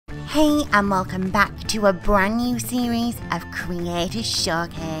Hey, and welcome back to a brand new series of Creator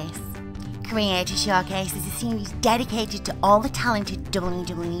Showcase. Creator Showcase is a series dedicated to all the talented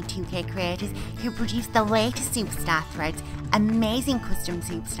WWE 2K creators who produce the latest superstar threads, amazing custom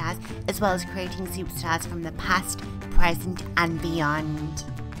superstars, as well as creating superstars from the past, present, and beyond.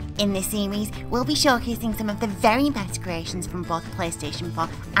 In this series, we'll be showcasing some of the very best creations from both PlayStation 4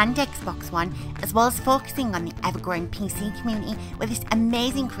 and Xbox One, as well as focusing on the ever-growing PC community with its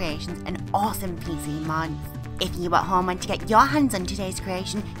amazing creations and awesome PC mods. If you at home want to get your hands on today's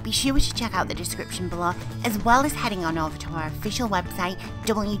creation, be sure to check out the description below, as well as heading on over to our official website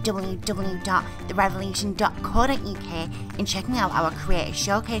www.RevELLEution.co.uk and checking out our Creator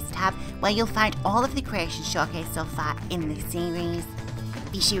Showcase tab, where you'll find all of the creations showcased so far in this series.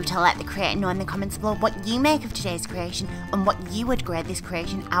 Be sure to let the creator know in the comments below what you make of today's creation and what you would grade this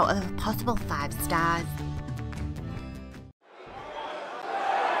creation out of a possible 5 stars.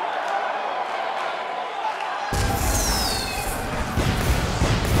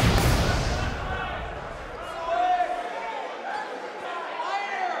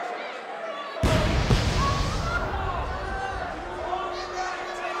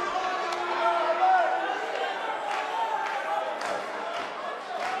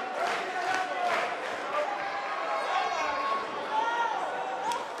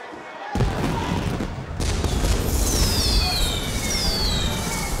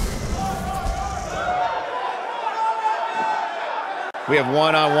 We have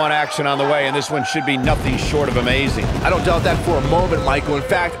one-on-one action on the way, and this one should be nothing short of amazing. I don't doubt that for a moment, Michael. In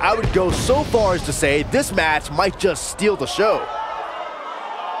fact, I would go so far as to say this match might just steal the show.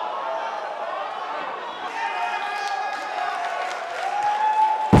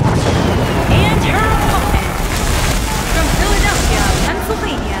 And her opponent, from Philadelphia,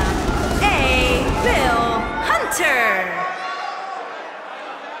 Pennsylvania, Bill Hunter.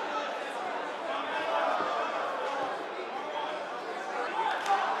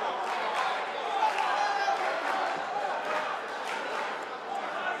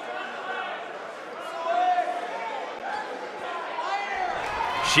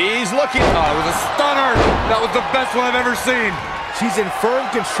 She's looking. Oh, it was a stunner. That was the best one I've ever seen. She's in firm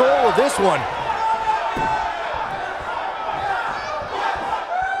control of this one.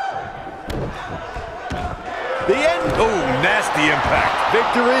 The end. Oh, nasty impact.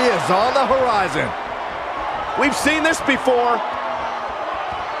 Victory is on the horizon. We've seen this before.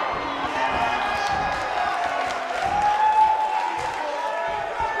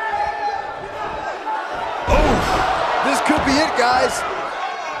 Oh, this could be it, guys.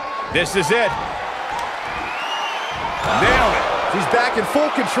 This is it. Nailed it. She's back in full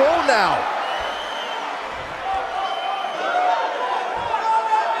control now.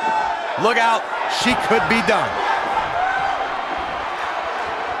 Look out. She could be done.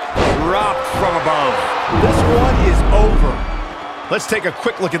 Dropped from above. This one is over. Let's take a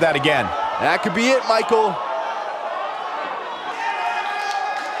quick look at that again. That could be it, Michael.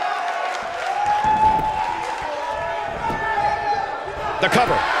 The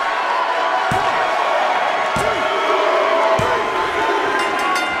cover.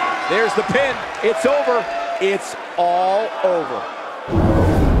 There's the pin. It's over. It's all over.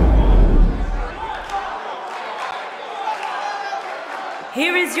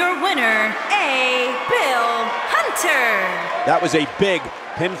 Here is your winner, Bill Hunter. That was a big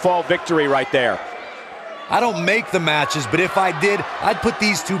pinfall victory right there. I don't make the matches, but if I did, I'd put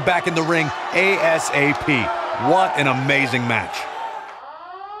these two back in the ring ASAP. What an amazing match.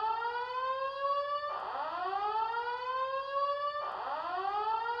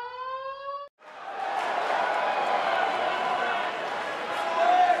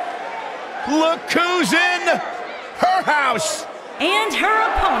 Look who's in her house. And her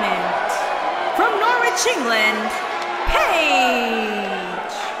opponent, from Norwich, England,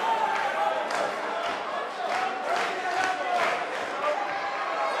 Paige.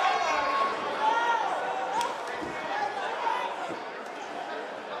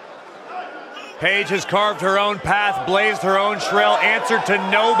 Paige has carved her own path, blazed her own trail, answered to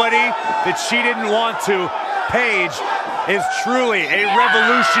nobody that she didn't want to. Paige is truly a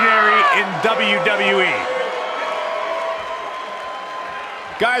revolutionary in WWE.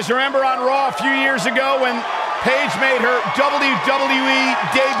 Guys, remember on Raw a few years ago when Paige made her WWE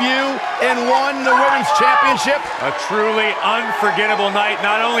debut and won the Women's Championship? A truly unforgettable night,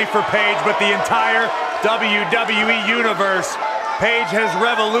 not only for Paige, but the entire WWE Universe. Paige has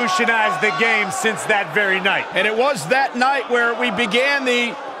revolutionized the game since that very night. And it was that night where we began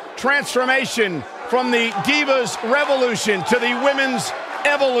the transformation from the Divas Revolution to the Women's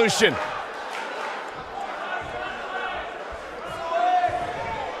Evolution.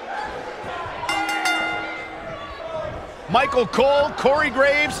 Michael Cole, Corey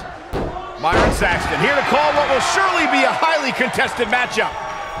Graves, Myron Saxton. Here to call what will surely be a highly contested matchup.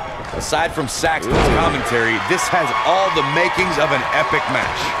 Aside from Saxton's commentary, this has all the makings of an epic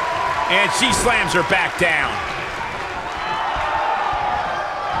match. And she slams her back down.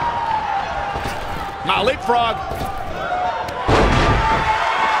 Now leapfrog.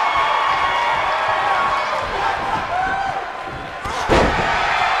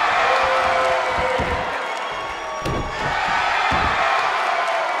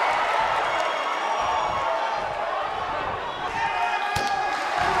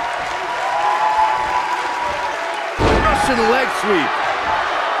 Russian leg sweep.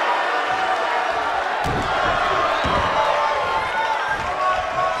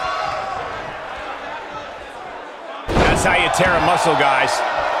 That's how you tear a muscle, guys.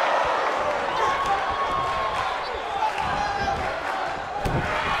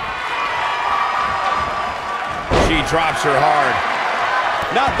 She drops her hard.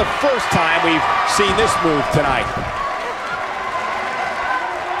 Not the first time we've seen this move tonight.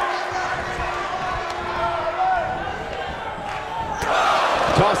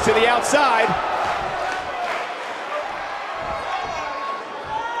 Toss to the outside.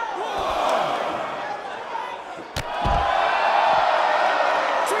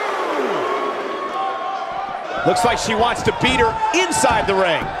 Looks like she wants to beat her inside the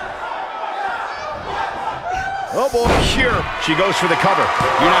ring. Oh boy, here. She goes for the cover.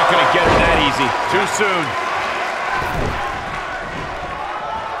 You're not going to get her that easy. Too soon.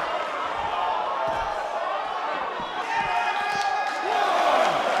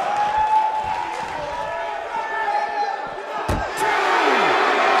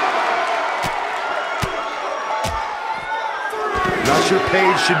 Not sure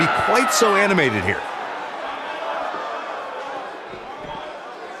Paige should be quite so animated here.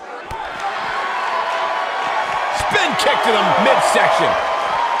 Spin kick to the midsection.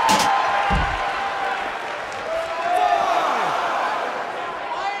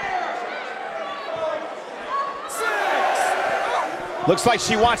 Looks like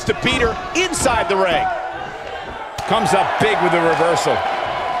she wants to beat her inside the ring. Comes up big with the reversal.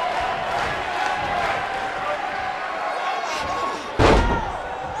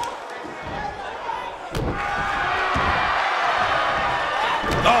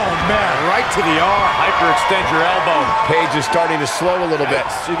 To the arm. Hyperextend your elbow. Paige is starting to slow a little bit.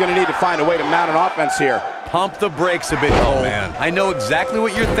 She's going to need to find a way to mount an offense here. Pump the brakes a bit, Cole. Man. I know exactly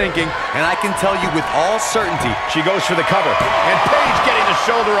what you're thinking, and I can tell you with all certainty. She goes for the cover. And Paige getting the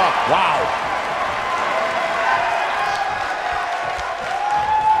shoulder up. Wow.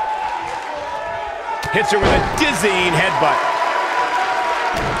 Hits her with a dizzying headbutt.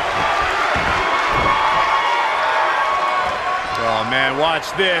 Oh, man,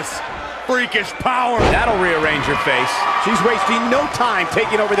 watch this. Freakish power. That'll rearrange her face. She's wasting no time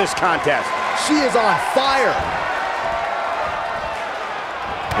taking over this contest. She is on fire.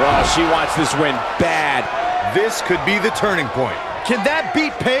 Well, she wants this win bad. This could be the turning point. Can that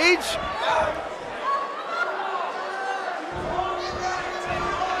beat Paige?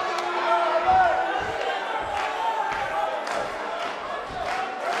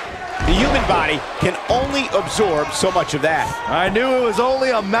 The human body can only absorb so much of that. I knew it was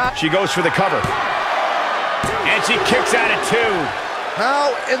only a match. She goes for the cover. And she kicks out at 2.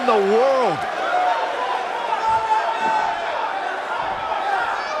 How in the world?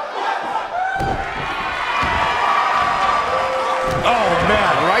 Oh,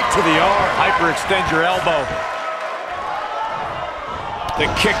 man, right to the arm. Hyperextend your elbow. The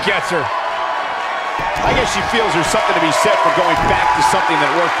kick gets her. I guess she feels there's something to be said for going back to something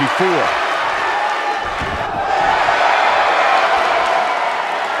that worked before.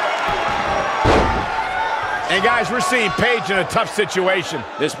 And guys, we're seeing Paige in a tough situation.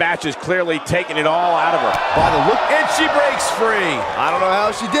 This match is clearly taking it all out of her. By the look, And she breaks free. I don't know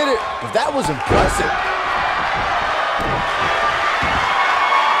how she did it, but that was impressive.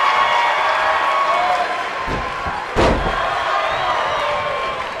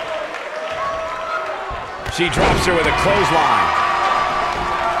 She drops her with a clothesline.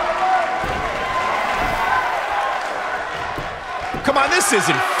 Come on, this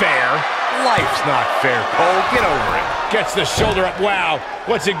isn't fair. Life's not fair, Cole. Get over it. Gets the shoulder up. Wow,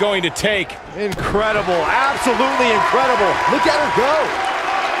 what's it going to take? Incredible, absolutely incredible. Look at her go.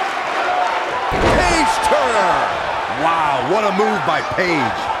 Paige Turner. Wow, what a move by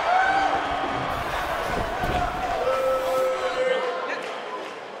Paige.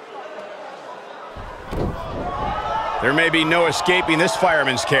 There may be no escaping this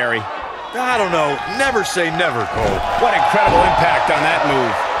fireman's carry. I don't know. Never say never, Cole. What incredible impact on that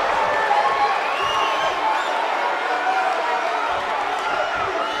move.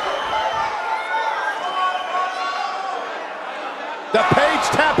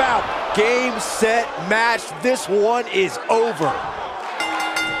 Paige tap out. Game, set, match. This one is over.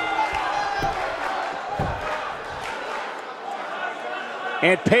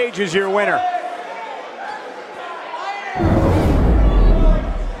 And Paige is your winner.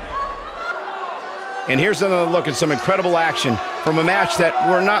 And here's another look at some incredible action from a match that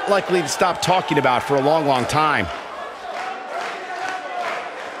we're not likely to stop talking about for a long, long time.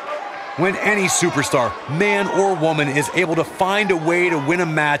 When any superstar, man or woman, is able to find a way to win a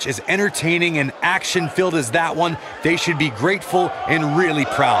match as entertaining and action-filled as that one, they should be grateful and really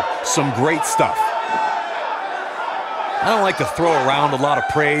proud. Some great stuff. I don't like to throw around a lot of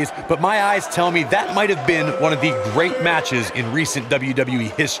praise, but my eyes tell me that might have been one of the great matches in recent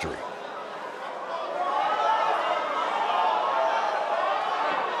WWE history.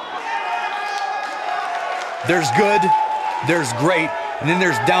 There's good, there's great, and then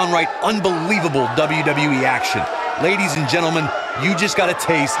there's downright unbelievable WWE action. Ladies and gentlemen, you just got a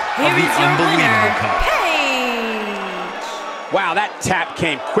taste of the unbelievable kind. Wow, that tap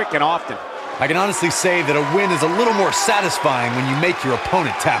came quick and often. I can honestly say that a win is a little more satisfying when you make your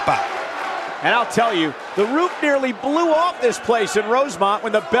opponent tap out. And I'll tell you, the roof nearly blew off this place in Rosemont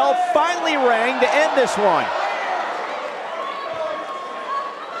when the bell finally rang to end this one.